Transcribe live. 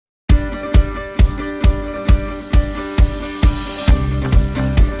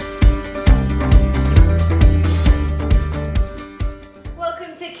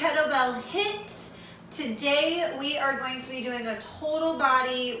today we are going to be doing a total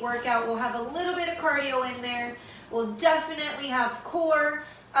body workout. We'll have a little bit of cardio in there. We'll definitely have core,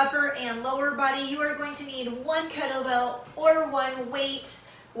 upper and lower body. You are going to need one kettlebell or one weight,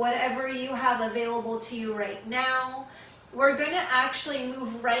 whatever you have available to you right now. We're going to actually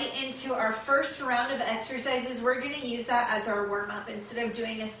move right into our first round of exercises. We're going to use that as our warm-up instead of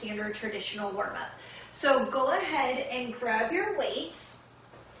doing a standard traditional warm-up. So go ahead and grab your weights,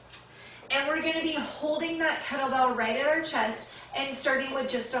 and we're going to be holding that kettlebell right at our chest and starting with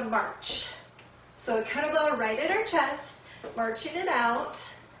just a march. So a kettlebell right at our chest, marching it out.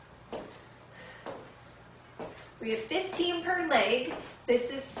 We have 15 per leg.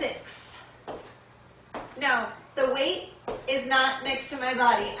 This is 6. Now, the weight is not next to my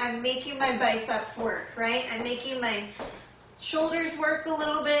body. I'm making my biceps work, right? I'm making my shoulders work a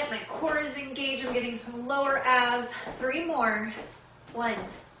little bit. My core is engaged. I'm getting some lower abs. 3 more. 1,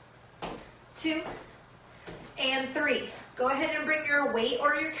 2, and 3. Go ahead and bring your weight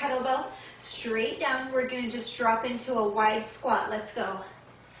or your kettlebell straight down. We're going to just drop into a wide squat. Let's go.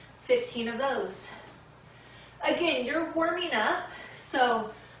 15 of those. Again, you're warming up,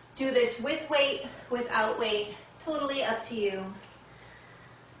 so do this with weight, without weight. Totally up to you.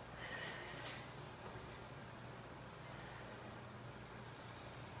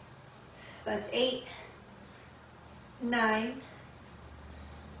 That's 8, 9,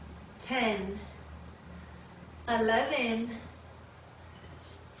 10, 11,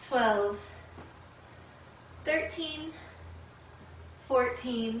 12, 13,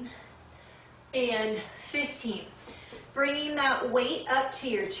 14, and 15. Bringing that weight up to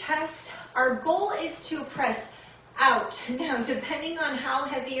your chest. Our goal is to press out. Now, depending on how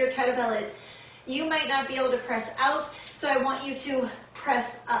heavy your kettlebell is, you might not be able to press out, so I want you to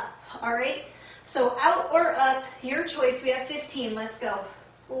press up, all right? So out or up, your choice. We have 15. Let's go.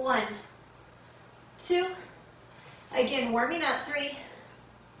 1, 2, again, warming up. 3,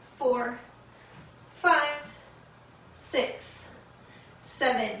 4, 5, 6,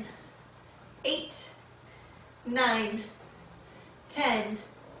 7, 8, 9, 10,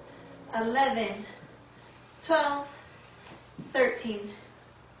 11, 12, 13,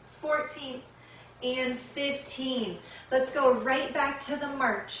 14, and 15. Let's go right back to the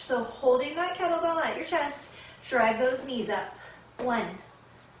march. So holding that kettlebell at your chest, drive those knees up. 1,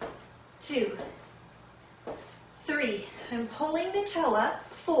 2, 3. I'm pulling the toe up.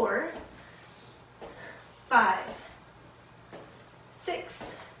 4, 5, 6,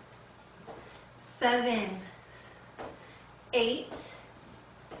 7, 8,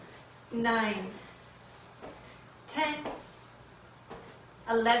 9, 10,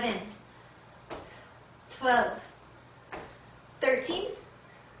 11, 12, 13,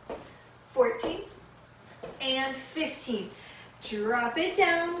 14, and 15. Drop it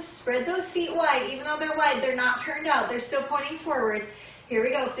down, spread those feet wide. Even though they're wide, they're not turned out. They're still pointing forward. Here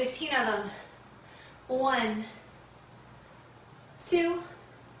we go, 15 of them. 1, 2,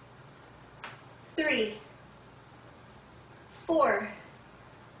 3, 4,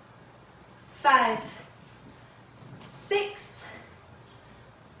 5, 6,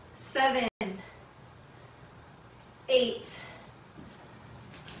 7, 8,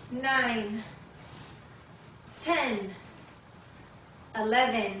 9, 10,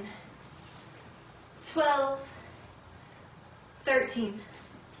 11, 12, 13,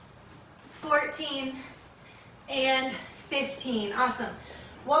 14, and 15. Awesome.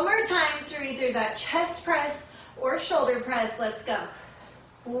 One more time through either that chest press or shoulder press. Let's go.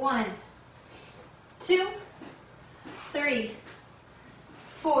 1, 2, 3,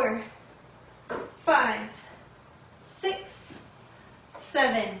 4, 5, 6,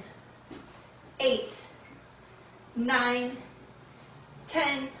 7, 8, 9,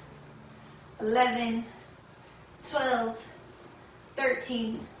 10, 11, 12,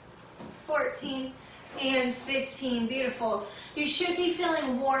 13, 14, and 15. Beautiful. You should be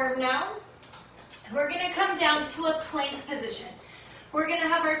feeling warm now. We're going to come down to a plank position. We're going to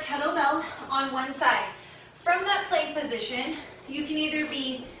have our kettlebell on one side. From that plank position, you can either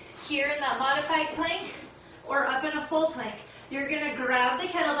be here in that modified plank or up in a full plank. You're going to grab the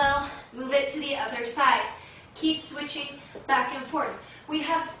kettlebell, move it to the other side. Keep switching back and forth. We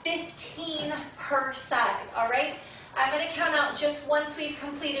have 15 per side, all right? I'm going to count out just once we've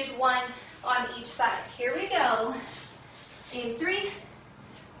completed one on each side. Here we go. In 3,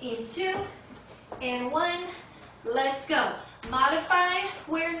 in 2, and 1. Let's go. Modify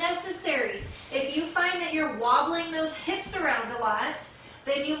where necessary. If you find that you're wobbling those hips around a lot,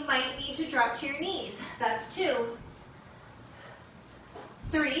 then you might need to drop to your knees. That's 2,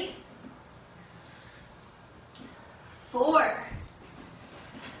 3, 4,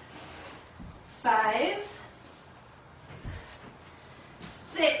 5,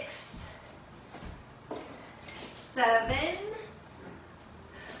 6, 7,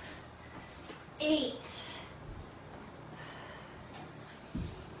 8.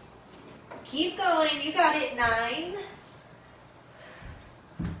 Keep going. You got it. 9.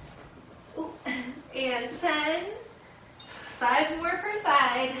 Ooh. And 10. 5 more per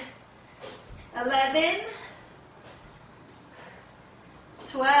side. 11.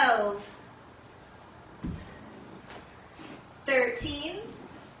 12. 13.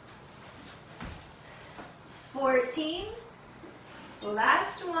 14.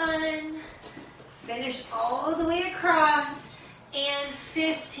 Last one. Finish all the way across. And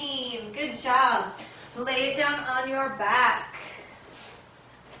 15. Good job. Lay it down on your back.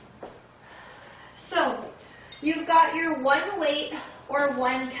 So, you've got your one weight or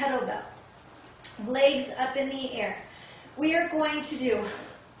one kettlebell. Legs up in the air. We are going to do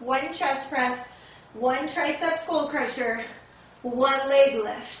one chest press, one tricep skull crusher, one leg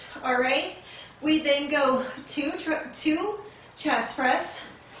lift. All right? We then go two chest press,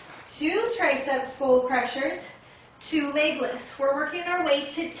 2 tricep skull crushers, 2 leg lifts. We're working our way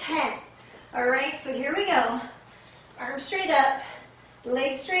to 10. All right? So here we go. Arms straight up,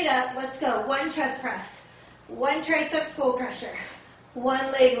 legs straight up. Let's go. 1 chest press, 1 tricep skull crusher,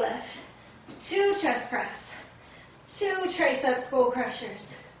 1 leg lift, 2 chest press, 2 tricep skull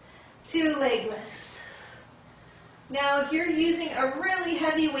crushers, 2 leg lifts. Now, if you're using a really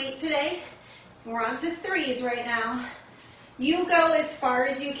heavy weight today, we're on to 3s right now. You go as far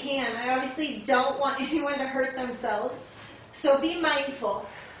as you can. I obviously don't want anyone to hurt themselves, so be mindful.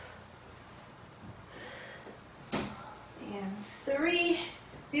 And 3.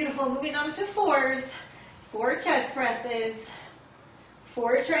 Beautiful. Moving on to 4s. 4 chest presses,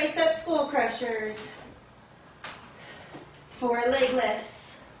 4 tricep skull crushers, 4 leg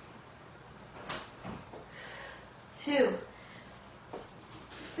lifts, 2,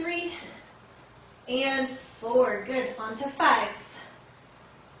 3, and 4. Good. On to 5s.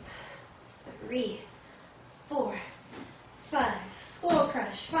 3, 4, 5. Skull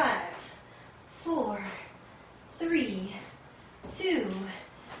crush. 5, 4, 3, 2,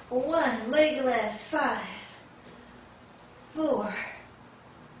 1. Leg lifts. 5, 4,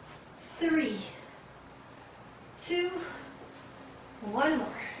 3, 2, 1 more.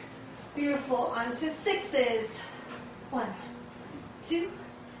 Beautiful. On to 6s. 1, 2,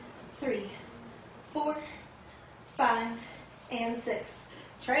 3, 4, 5, and 6.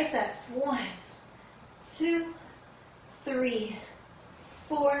 Triceps. 1, 2, 3,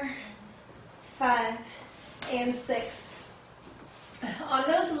 4, 5, and 6. On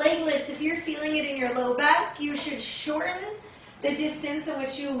those leg lifts, if you're feeling it in your low back, you should shorten the distance in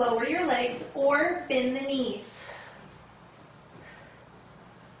which you lower your legs or bend the knees.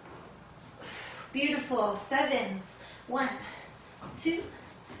 Beautiful. 7s. 1, 2,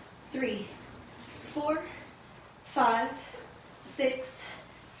 3, 4, 5, 6,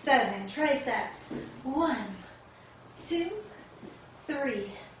 7. Triceps. 1, 2,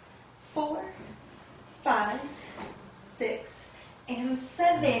 3, 4, 5, 6, and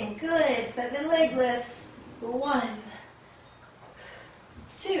 7. Good. 7 leg lifts. 1,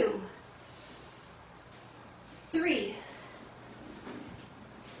 2, 3,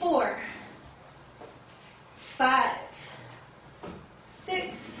 4, 5,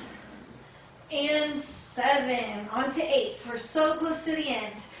 6, and 7. On to 8s. We're so close to the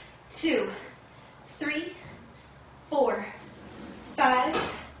end. 2, 3, 4,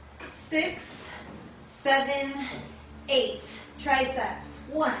 5, 6, 7, 8. Triceps.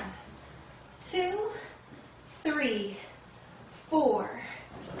 1, 2, 3, 4,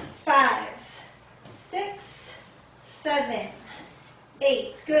 5, 6, 7,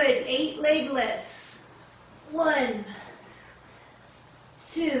 8. Good. 8 leg lifts. 1,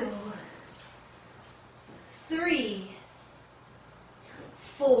 2, 3,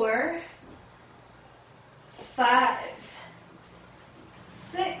 4, 5,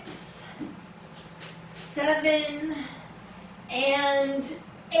 6, 7, and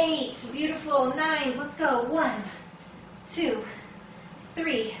 8. Beautiful. 9s. Let's go. 1, 2,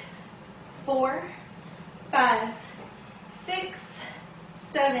 3, 4, 5, 6,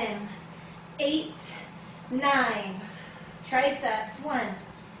 7, 8, 9. Triceps. 1,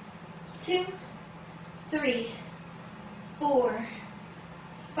 2, 3, 4,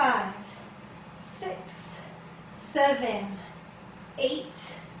 5, 6, 7, 8,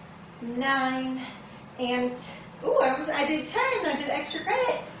 9, and I did 10. I did extra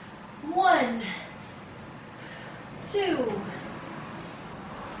credit. 1, 2,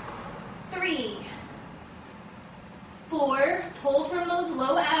 3, 4, Pull from those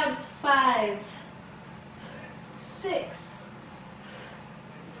low abs. 5, 6,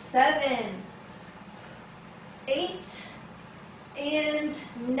 7, 8, and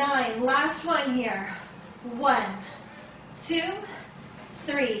 9. Last one here. 1, 2,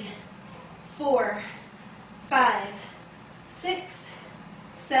 3, 4, 5, 6,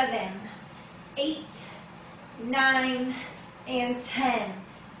 7, 8, 9, and 10.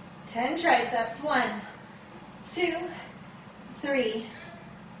 10 triceps. 1, 2, 3,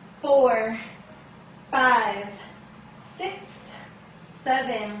 4, 5, 6,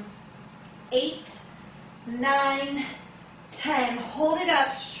 7, 8, 9, 10. Hold it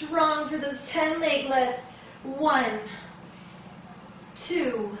up strong for those 10 leg lifts. 1,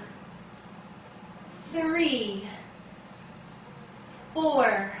 2, 3,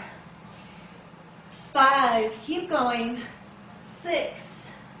 4, 5. Keep going.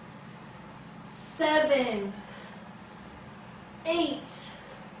 6, 7, 8,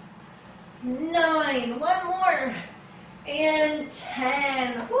 9. One more. And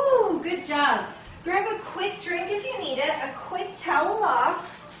 10. Woo, good job. Grab a quick drink if you need it. A quick towel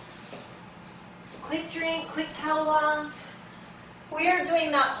off. Quick drink, quick towel off. We are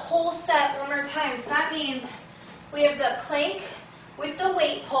doing that whole set one more time. So that means we have the plank with the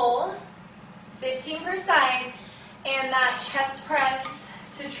weight pull, 15 per side, and that chest press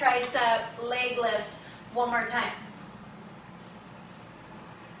to tricep leg lift one more time.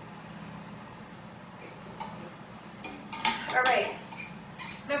 All right.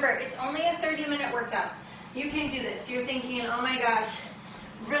 Remember, it's only a 30-minute workout. You can do this. You're thinking, oh my gosh,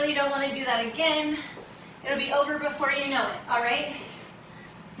 really don't want to do that again. It'll be over before you know it, all right?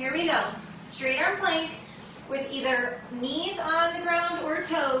 Here we go. Straight arm plank with either knees on the ground or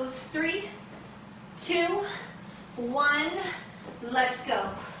toes. 3, 2, 1, let's go.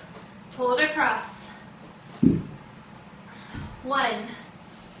 Pull it across. 1,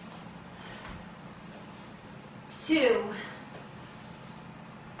 2,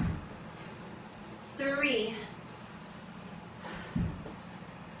 3,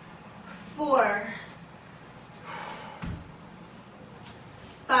 4,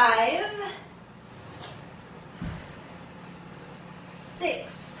 5,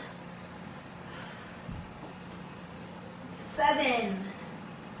 6, 7,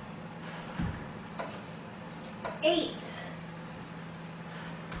 8,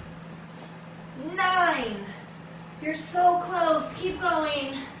 9. You're so close. Keep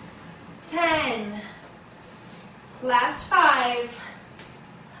going. 10. Last 5.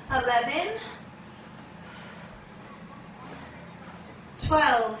 11.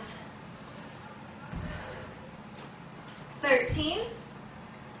 12. 13.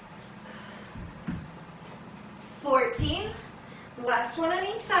 14. Last one on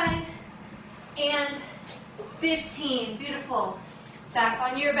each side. And 15. Beautiful. Back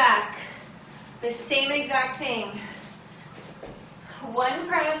on your back. The same exact thing. 1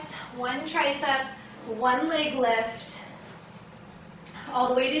 press, 1 tricep, 1 leg lift. All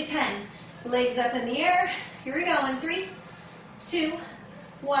the way to 10. Legs up in the air. Here we go. In 3, 2,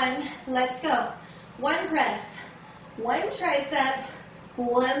 1. Let's go. 1 press, 1 tricep,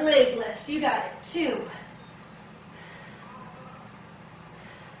 1 leg lift. You got it. 2.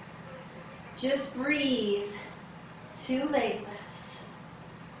 Just breathe. 2 leg lifts.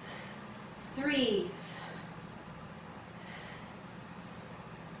 3s.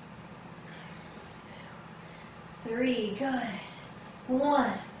 3, good.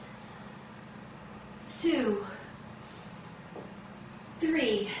 1, 2,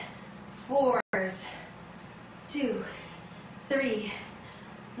 3, 4s. 2, 3,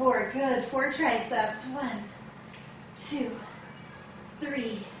 4, good. 4 triceps. 1, 2,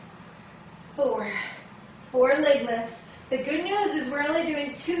 3, 4. 4 leg lifts. The good news is we're only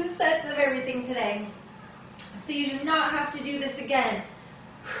doing 2 sets of everything today. So you do not have to do this again.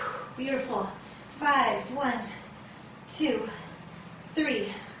 Beautiful. 5s. 1, 2,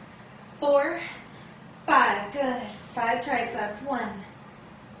 3, 4, 5. Good. 5 triceps. 1,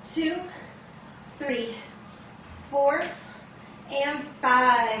 2, 3, 4, and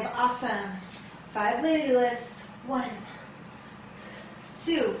 5. Awesome. 5 leg lifts. 1,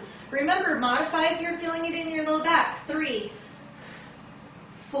 2. Remember, modify if you're feeling it in your low back. 3,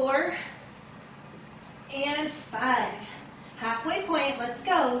 4, and 5. Halfway point. Let's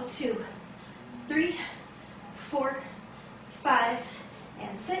go. 2, 3, 4, 5,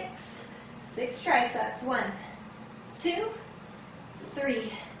 and 6. 6 triceps. 1, 2,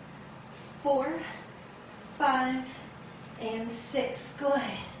 3, 4, 5, and 6. Good.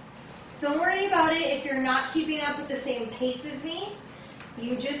 Don't worry about it if you're not keeping up with the same pace as me.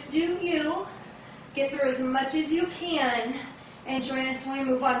 You just do you. Get through as much as you can. And join us when we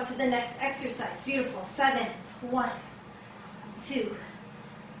move on to the next exercise. Beautiful. 7s. 1, 2,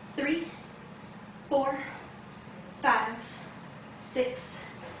 3, 4, 5, 6,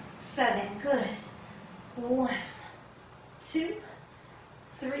 7. Good. 1, 2,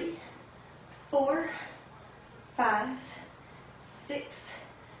 3, 4, 5, 6,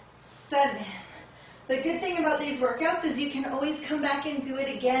 7. The good thing about these workouts is you can always come back and do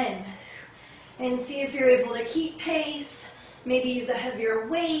it again and see if you're able to keep pace, maybe use a heavier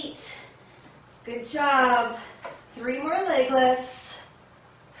weight. Good job. 3 more leg lifts.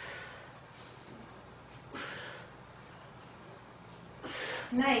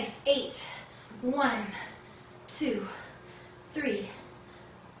 Nice. 8. 1, 2, 3,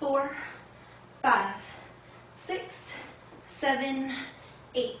 4, 5, 6, 7,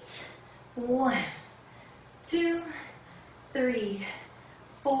 8. 1, 2, 3,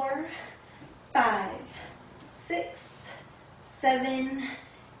 4, 5, 6, 7,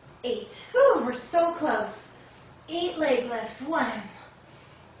 8. Whew, we're so close. 8 leg lifts. 1,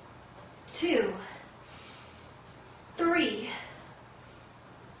 2, 3,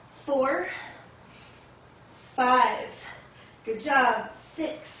 4, 5. Good job.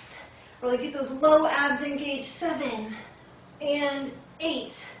 6. Really get those low abs engaged. 7 and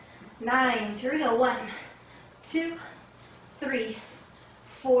 8. 9. Here we go. 1, 2, 3,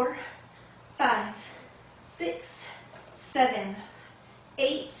 4, 5, 6, 7,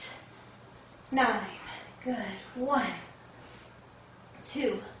 8, 9. Good. 1,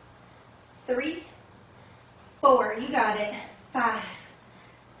 2, 3, 4. You got it. 5,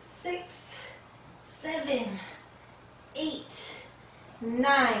 6, 7, 8,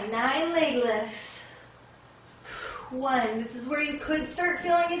 9. 9 leg lifts. 1. This is where you could start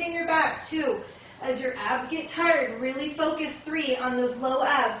feeling it in your back. 2. As your abs get tired, really focus. 3 on those low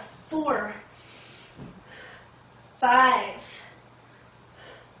abs. 4, 5,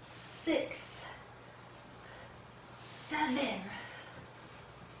 6, 7,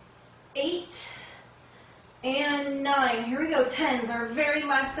 8, and 9. Here we go. 10s, our very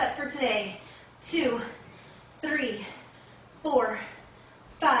last set for today. 2, 3, 4,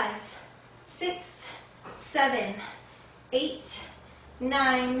 5, 6, 7, 8,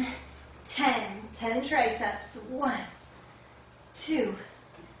 9, 10. 10 triceps. 1, 2,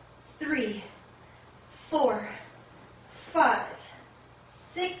 3, 4, 5,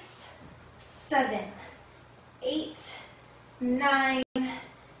 6, 7, 8, 9,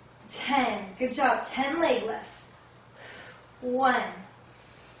 10. Good job. 10 leg lifts. 1,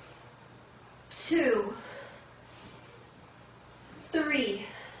 2, 3,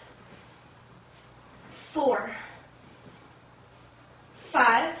 4,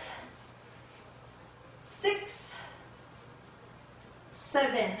 5, 6,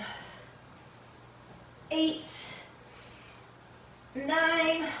 7, 8,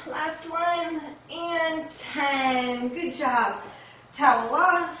 9, last one, and 10. Good job. Towel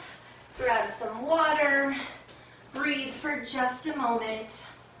off, grab some water, breathe for just a moment.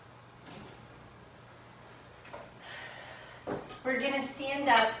 We're going to stand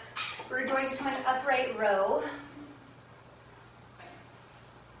up. We're going to an upright row.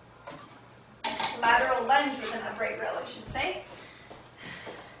 Lateral lunge with an upright row, I should say.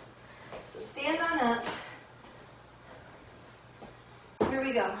 So stand on up. Here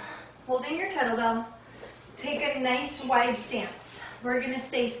we go. Holding your kettlebell, take a nice wide stance. We're going to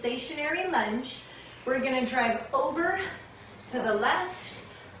stay stationary lunge. We're going to drive over to the left,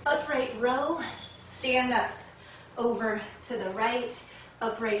 upright row, stand up. Over to the right,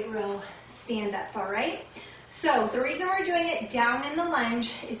 upright row, stand up, all right? So the reason we're doing it down in the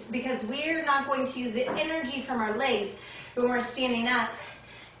lunge is because we're not going to use the energy from our legs when we're standing up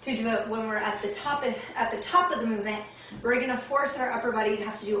to do it when we're at the top of the movement. We're going to force our upper body to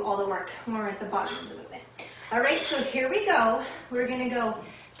have to do all the work when we're at the bottom of the movement. All right, so here we go. We're going to go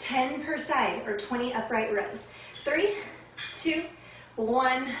 10 per side, or 20 upright rows. 3, 2,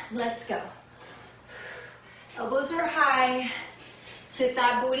 1, let's go. Elbows are high. Sit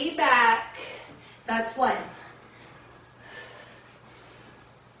that booty back. That's 1.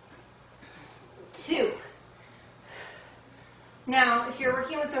 2. Now, if you're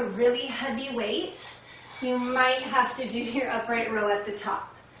working with a really heavy weight, you might have to do your upright row at the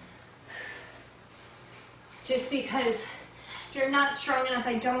top. Just because if you're not strong enough,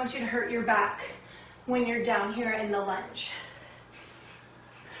 I don't want you to hurt your back when you're down here in the lunge.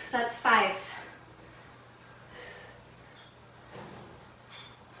 That's 5.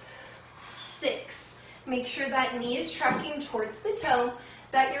 6. Make sure that knee is tracking towards the toe,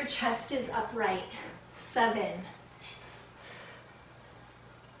 that your chest is upright. 7.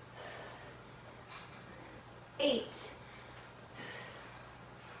 8.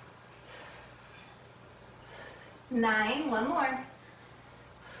 9, one more.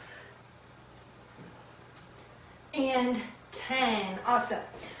 And 10, awesome.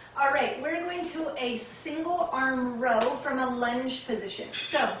 All right, we're going to a single arm row from a lunge position.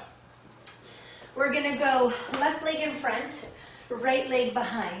 So we're gonna go left leg in front, right leg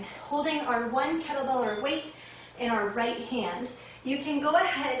behind, holding our one kettlebell or weight in our right hand. You can go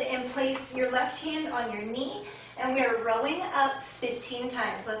ahead and place your left hand on your knee, and we are rowing up 15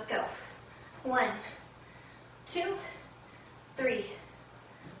 times. Let's go. 1, 2, 3,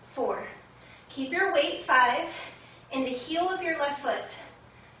 4. Keep your weight 5 in the heel of your left foot.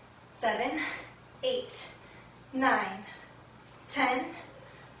 7, 8, 9, 10,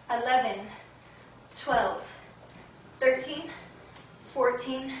 11, 12, 13,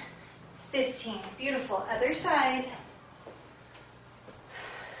 14, 15. Beautiful. Other side.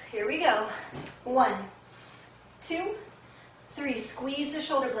 Here we go. 1, 2, 3. Squeeze the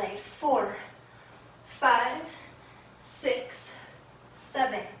shoulder blade. 4, 5, 6,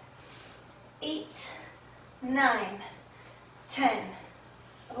 7, 8, 9, 10,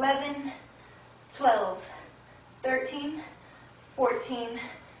 11, 12, 13, 14,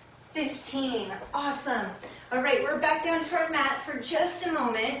 15. Awesome. All right, we're back down to our mat for just a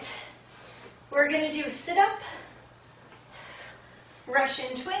moment. We're going to do sit up,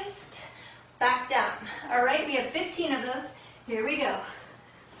 Russian twist, back down. All right, we have 15 of those. Here we go.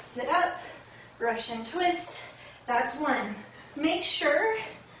 Sit up, Russian twist. That's 1. Make sure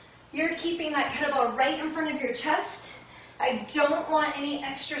you're keeping that kettlebell right in front of your chest. I don't want any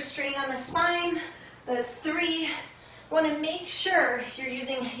extra strain on the spine. That's 3. Want to make sure you're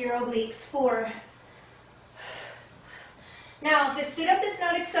using your obliques. 4. Now, if a sit-up is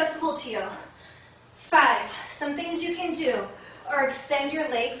not accessible to you, 5. Some things you can do are extend your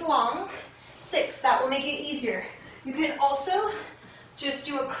legs long. 6. That will make it easier. You can also just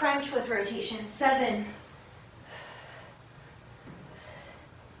do a crunch with rotation. 7.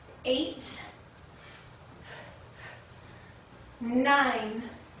 8. 9.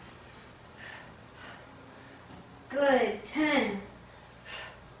 Good. 10.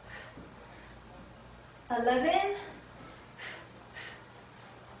 11.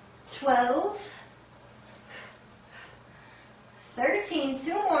 12. 13.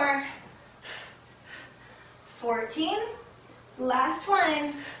 2 more. 14. Last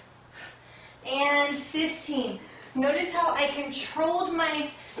one. And 15. Notice how I controlled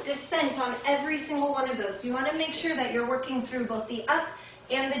my descent on every single one of those. You want to make sure that you're working through both the up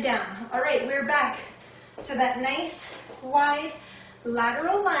and the down. All right, we're back to that nice, wide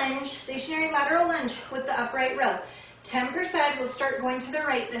lateral lunge, stationary lateral lunge with the upright row. 10 per side. We'll start going to the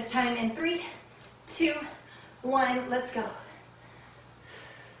right this time in 3, 2, 1. Let's go.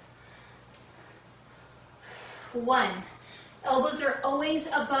 1. Elbows are always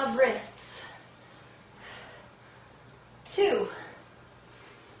above wrists. 2.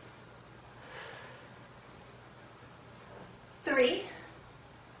 3.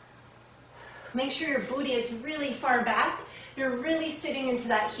 Make sure your booty is really far back. You're really sitting into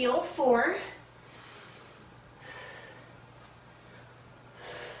that heel. 4.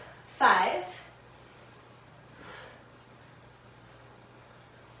 5.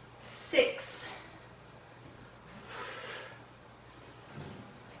 6.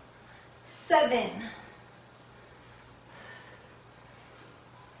 7.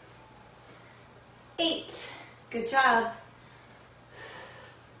 8. Good job.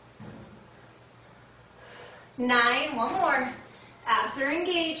 9. One more. Abs are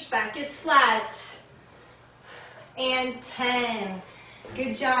engaged. Back is flat. And 10.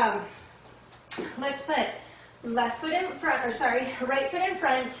 Good job. Let's put right foot in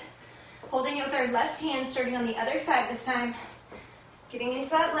front, holding it with our left hand, starting on the other side this time. Getting into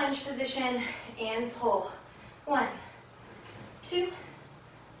that lunge position and pull. 1, 2,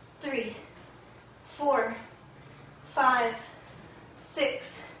 3, 4, 5,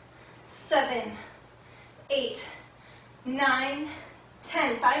 6, 7, 8, 9,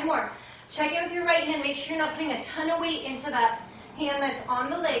 10. 5 more. Check it with your right hand. Make sure you're not putting a ton of weight into that hand that's on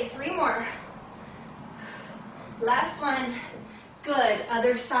the leg. 3 more. Last one. Good.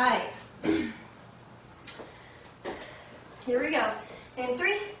 Other side. Here we go. In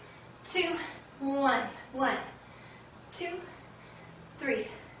 3, 2, 1. 1, 2, 3,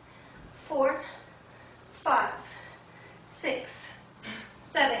 4, 5, 6,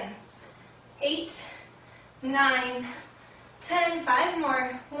 7, 8, 9, 10. 5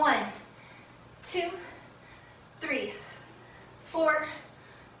 more. 1, 2, 3, 4,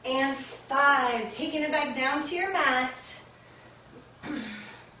 and 5. Taking it back down to your mat.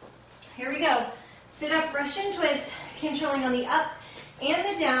 Here we go. Sit up, Russian twist, controlling on the up and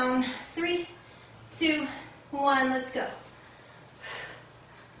the down. 3, 2, 1, let's go.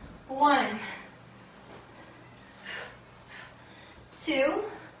 1, 2,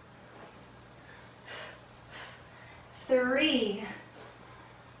 3.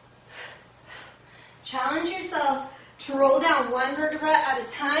 Challenge yourself to roll down one vertebra at a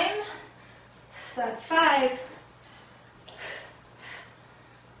time. That's 5,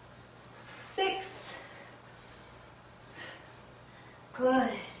 6, good,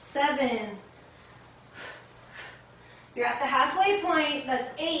 7. You're at the halfway point, that's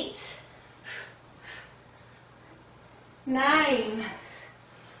 8, 9,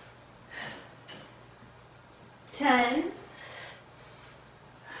 10,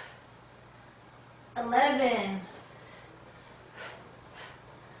 11,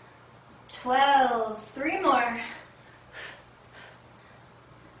 12, 3 more,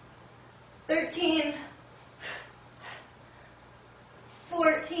 13,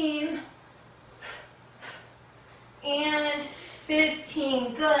 14, and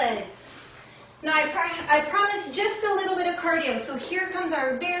 15. Good. Now I promised just a little bit of cardio, so here comes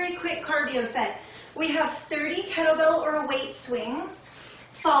our very quick cardio set. We have 30 kettlebell or weight swings,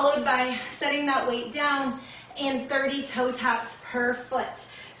 followed by setting that weight down and 30 toe taps per foot.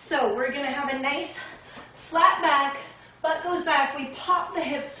 So we're going to have a nice flat back, butt goes back, we pop the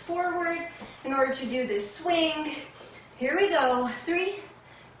hips forward in order to do this swing. Here we go, 3,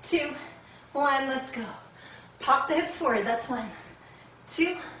 2, 1, let's go. Pop the hips forward, that's 1,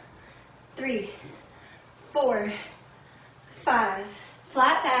 2, 3, 4, 5,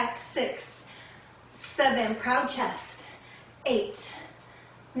 flat back, 6, 7, proud chest, 8,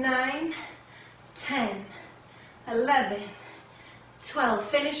 9, 10, 11, 12,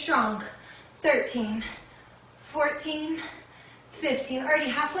 finish strong, 13, 14, 15, already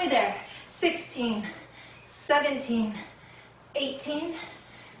halfway there, 16, 17, 18,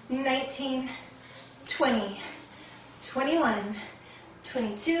 19, 20, 21,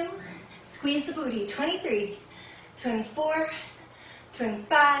 22, squeeze the booty, 23, 24,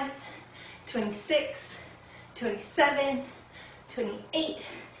 25, 26, 27, 28,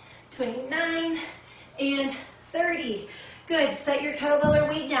 29, and 30. Good, set your kettlebell or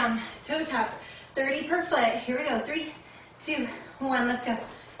weight down, toe taps, 30 per foot. Here we go, 3, 2, 1, let's go.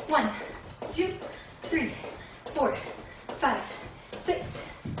 1, 2, 3, 4, 5, 6,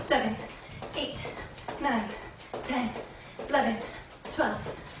 7, 8, 9, 10, 11,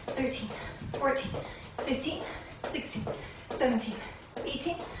 12, 13, 14, 15, 16, 17,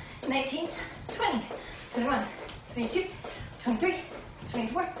 18, 19, 20, 21, 22, 23,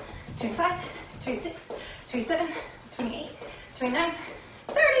 24, 25, 26, 27, 28, 29,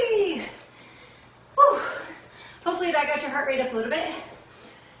 30. Whew. Hopefully that got your heart rate up a little bit.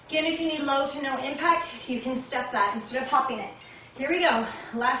 Again, if you need low to no impact, you can step that instead of hopping it. Here we go.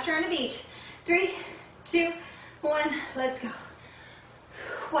 Last round of each. 3, 2, 1, let's go.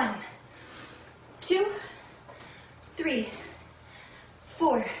 1, 2, 3,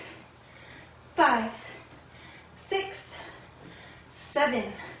 4, 5, 6, 7,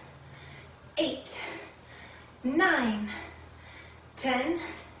 8, 9, 10,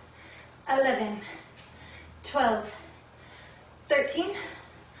 11, 12, 13,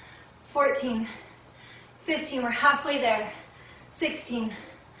 14, 15, we're halfway there, 16,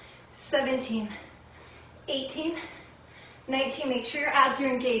 17, 18, 19, make sure your abs are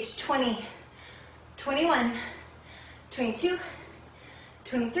engaged, 20, 21, 22,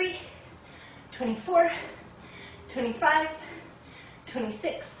 23, 24, 25,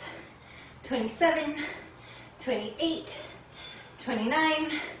 26, 27, 28,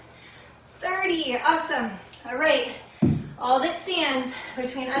 29, 30. Awesome. All right. All that stands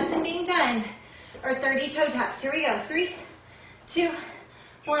between us and being done are 30 toe taps. Here we go. 3, 2,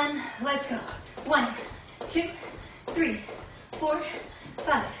 1. Let's go. 1, 2, 3, 4,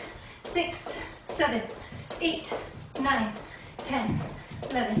 5, 6, 7, 8, 9, 10,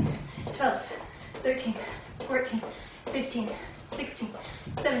 11, 12, 13, 14, 15, 16,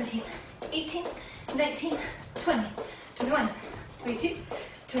 17, 18, 19, 20, 21, 22,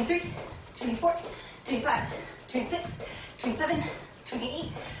 23, 24, 25, 26, 27,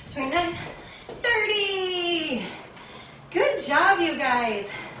 28, 29, 30. Good job, you guys.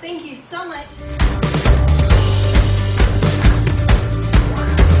 Thank you so much.